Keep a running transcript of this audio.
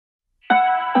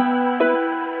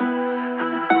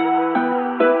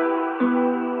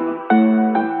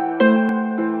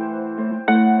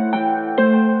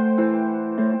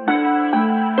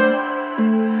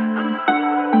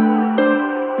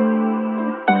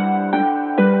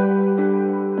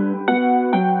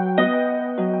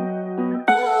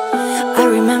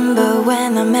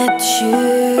when I met you.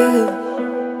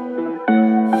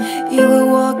 You were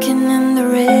walking in the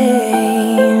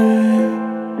rain,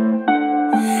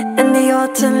 and the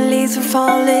autumn leaves were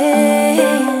falling.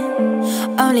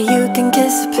 Only you can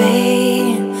kiss the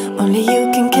pain, only you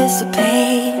can kiss the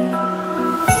pain.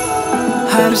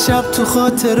 هر شب تو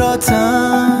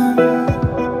خاطراتم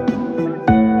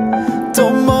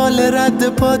دنبال رد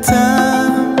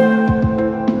پاتم،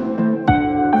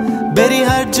 بری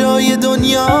هر جای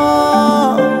دنیا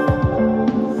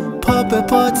پا به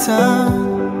پاتم،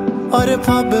 آره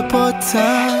پا به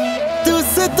پاتم.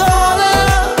 دوست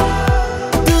دارم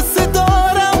دوست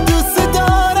دارم دوست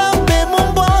دارم بمون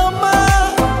با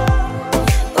من.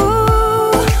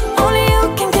 Ooh, only you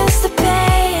can kiss the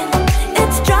pain.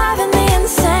 It's driving me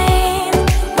insane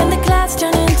when the clouds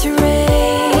turn into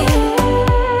rain.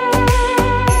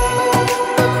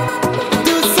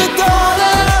 دوست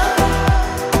دارم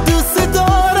دوست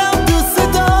دارم دوست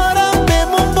دارم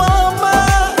بمون با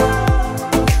من.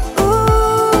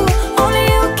 Ooh, only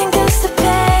you can kiss the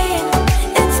pain.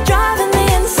 It's driving me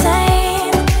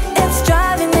insane. It's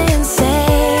driving me insane.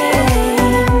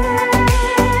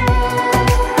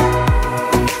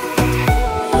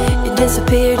 You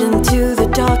disappeared into the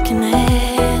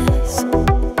darkness,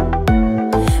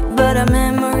 but our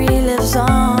memory lives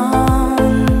on.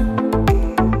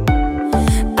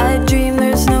 I dream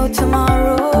there's no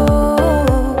tomorrow.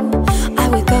 I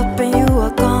wake up and you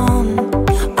are gone.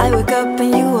 I wake up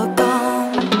and you are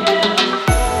gone.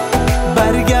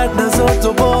 برگرد نزار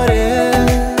دوباره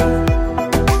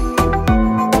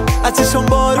از چشم